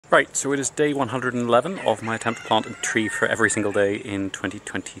Right, so it is day 111 of my attempt to plant a tree for every single day in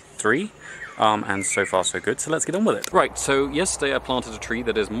 2023, and so far so good, so let's get on with it. Right, so yesterday I planted a tree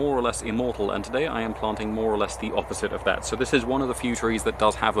that is more or less immortal, and today I am planting more or less the opposite of that. So this is one of the few trees that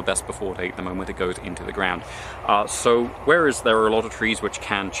does have a best before date the moment it goes into the ground. So whereas there are a lot of trees which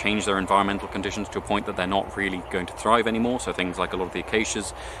can change their environmental conditions to a point that they're not really going to thrive anymore, so things like a lot of the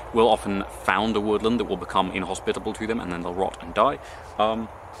acacias will often found a woodland that will become inhospitable to them and then they'll rot and die.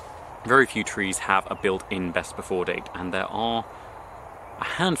 Very few trees have a built-in best before date, and there are a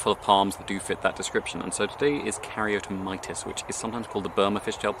handful of palms that do fit that description. And so today is Caryota mitis, which is sometimes called the Burma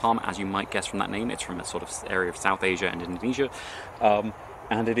fishtail palm, as you might guess from that name. It's from a sort of area of South Asia and Indonesia,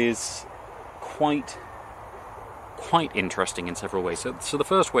 and it is quite interesting in several ways. So the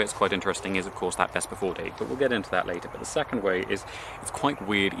first way it's quite interesting is, of course, that best before date, but we'll get into that later. But the second way is it's quite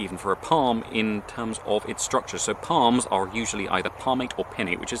weird even for a palm in terms of its structure. So palms are usually either palmate or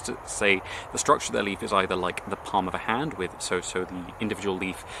pinnate, which is to say the structure of their leaf is either like the palm of a hand, with so the individual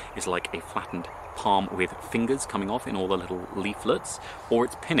leaf is like a flattened palm with fingers coming off in all the little leaflets, or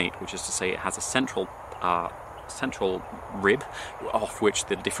it's pinnate, which is to say it has a central rib off which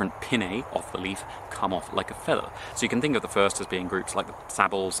the different pinnae of the leaf come off like a feather. So you can think of the first as being groups like the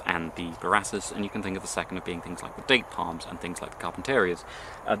sables and the borassus, and you can think of the second as being things like the date palms and things like the carpenterias.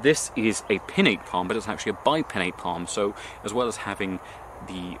 This is a pinnate palm, but it's actually a bipinnate palm, so as well as having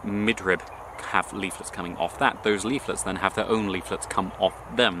the midrib have leaflets coming off that, those leaflets then have their own leaflets come off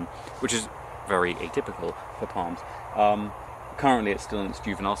them, which is very atypical for palms. Currently it's still in its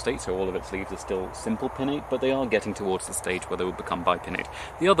juvenile state, so all of its leaves are still simple pinnate, but they are getting towards the stage where they will become bipinnate.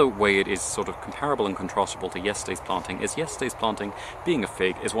 The other way it is sort of comparable and contrastable to yesterday's planting is yesterday's planting, being a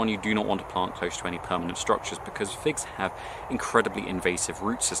fig, is one you do not want to plant close to any permanent structures, because figs have incredibly invasive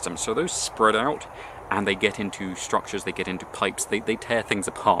root systems, so those spread out and they get into structures, they get into pipes, they tear things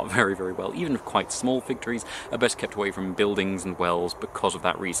apart very, very well. Even quite small fig trees are best kept away from buildings and wells because of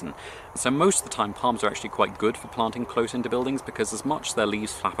that reason. So most of the time palms are actually quite good for planting close into buildings, because as much as their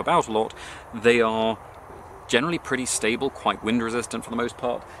leaves flap about a lot, they are generally pretty stable, quite wind resistant for the most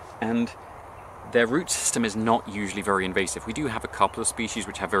part, and their root system is not usually very invasive. We do have a couple of species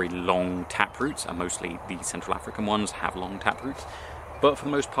which have very long tap roots, and mostly the Central African ones have long tap roots. But for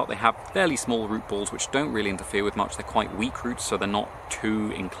the most part they have fairly small root balls which don't really interfere with much. They're quite weak roots, so they're not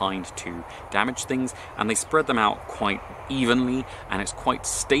too inclined to damage things, and they spread them out quite evenly, and it's quite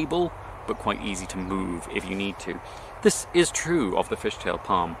stable but quite easy to move if you need to. This is true of the fishtail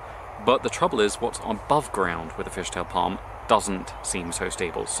palm, but the trouble is what's above ground with the fishtail palm doesn't seem so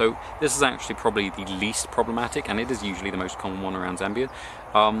stable. So this is actually probably the least problematic, and it is usually the most common one around Zambia.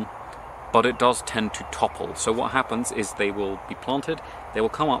 But it does tend to topple. So what happens is they will be planted, they will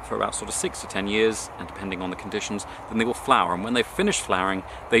come up for about sort of 6 to 10 years, and depending on the conditions, then they will flower, and when they finish flowering,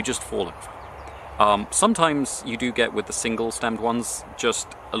 they just fall over. Sometimes you do get with the single-stemmed ones just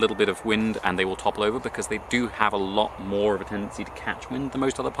a little bit of wind and they will topple over, because they do have a lot more of a tendency to catch wind than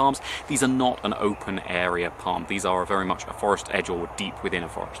most other palms. These are not an open area palm, these are very much a forest edge or deep within a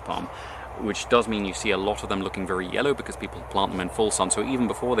forest palm, which does mean you see a lot of them looking very yellow because people plant them in full sun. So even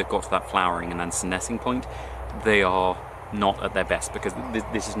before they've got to that flowering and then senescing point, they are not at their best, because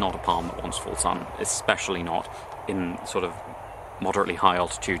this is not a palm that wants full sun, especially not in sort of moderately high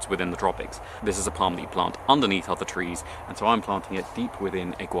altitudes within the tropics. This is a palm that you plant underneath other trees, and so I'm planting it deep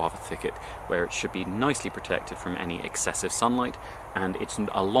within a guava thicket where it should be nicely protected from any excessive sunlight, and it's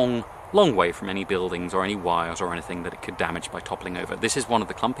a long way from any buildings or any wires or anything that it could damage by toppling over. This is one of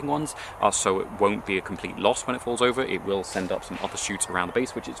the clumping ones, so it won't be a complete loss when it falls over. It will send up some other shoots around the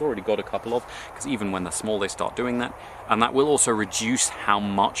base, which it's already got a couple of, because even when they're small they start doing that, and that will also reduce how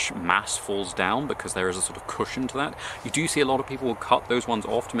much mass falls down, because there is a sort of cushion to that. You do see a lot of people will cut those ones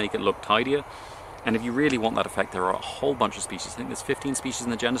off to make it look tidier, and if you really want that effect, there are a whole bunch of species. I think there's 15 species in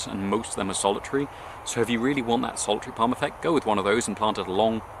the genus, and most of them are solitary. So if you really want that solitary palm effect, go with one of those and plant it a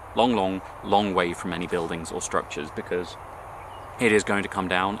long way from any buildings or structures, because it is going to come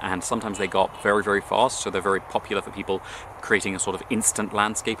down, and sometimes they go up very, very fast, so they're very popular for people creating a sort of instant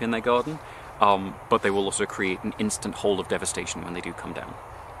landscape in their garden, but they will also create an instant hole of devastation when they do come down.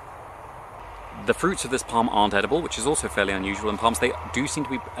 The fruits of this palm aren't edible, which is also fairly unusual in palms. They do seem to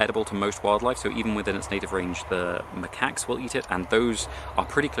be edible to most wildlife, so even within its native range the macaques will eat it, and those are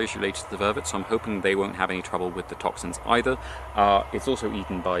pretty closely related to the vervet, so I'm hoping they won't have any trouble with the toxins either. It's also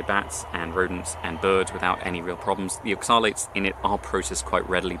eaten by bats and rodents and birds without any real problems. The oxalates in it are processed quite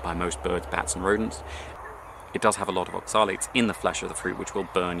readily by most birds, bats and rodents. It does have a lot of oxalates in the flesh of the fruit, which will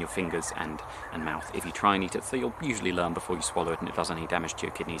burn your fingers and mouth if you try and eat it, so you'll usually learn before you swallow it, and it does any damage to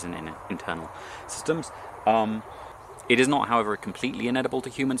your kidneys and internal systems. It is not, however, completely inedible to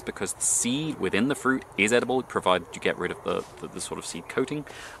humans because the seed within the fruit is edible, provided you get rid of the sort of seed coating.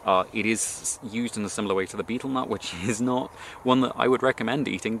 It is used in a similar way to the betel nut, which is not one that I would recommend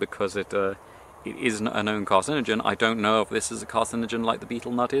eating because it is a known carcinogen. I don't know if this is a carcinogen like the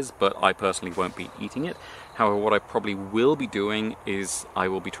betel nut is, but I personally won't be eating it. However, what I probably will be doing is I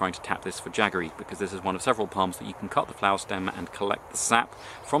will be trying to tap this for jaggery, because this is one of several palms that you can cut the flower stem and collect the sap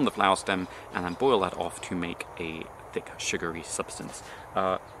from the flower stem and then boil that off to make a thick sugary substance.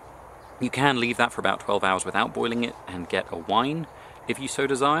 You can leave that for about 12 hours without boiling it and get a wine if you so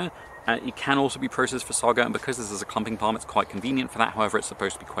desire. It can also be processed for saga, and because this is a clumping palm, it's quite convenient for that. However, it's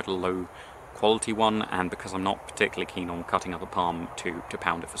supposed to be quite a low quality one, and because I'm not particularly keen on cutting up a palm to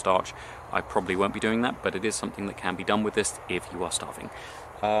pound it for starch, I probably won't be doing that, but it is something that can be done with this if you are starving.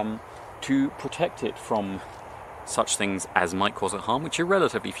 To protect it from such things as might cause it harm, which are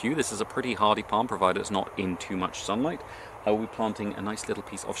relatively few, this is a pretty hardy palm provided it's not in too much sunlight. I will be planting a nice little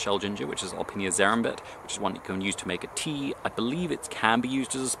piece of shell ginger, which is Alpinia zerambet, which is one you can use to make a tea. I believe it can be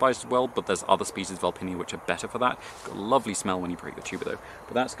used as a spice as well, but there's other species of Alpinia which are better for that. It's got a lovely smell when you break the tuber though.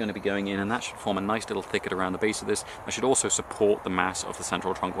 But that's going to be going in, and that should form a nice little thicket around the base of this. That should also support the mass of the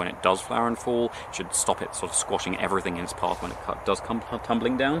central trunk when it does flower and fall. It should stop it sort of squashing everything in its path when it does come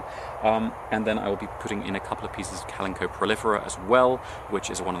tumbling down. And then I will be putting in a couple of pieces of Kalanchoe prolifera as well,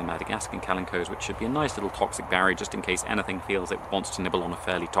 which is one of the Madagascan Kalanchoes, which should be a nice little toxic barrier just in case anything feels it wants to nibble on a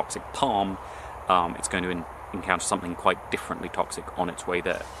fairly toxic palm. It's going to encounter something quite differently toxic on its way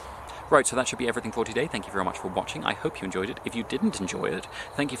there. Right, so that should be everything for today. Thank you very much for watching. I hope you enjoyed it. If you didn't enjoy it,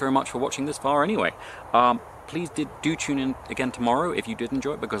 thank you very much for watching this far anyway. Please do tune in again tomorrow if you did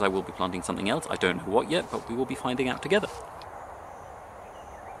enjoy it, because I will be planting something else. I don't know what yet, but we will be finding out together.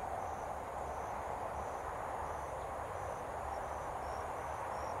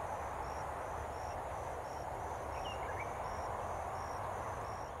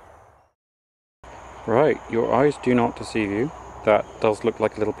 Right, your eyes do not deceive you. That does look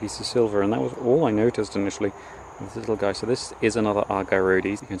like a little piece of silver, and that was all I noticed initially with this little guy. So this is another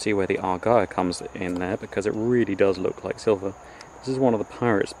Argyrodes. You can see where the Argyre comes in there, because it really does look like silver. This is one of the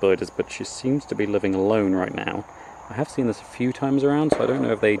pirate spiders, but she seems to be living alone right now. I have seen this a few times around, so I don't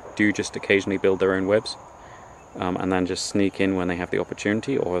know if they do just occasionally build their own webs and then just sneak in when they have the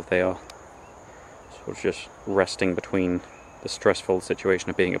opportunity, or if they are sort of just resting between the stressful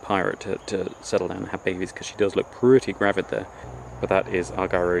situation of being a pirate to settle down and have babies, because she does look pretty gravid there. But that is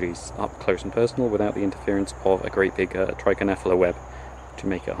Argyrodes up close and personal without the interference of a great big trichonephila web to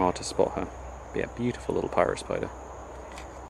make it hard to spot her. But yeah, beautiful little pirate spider.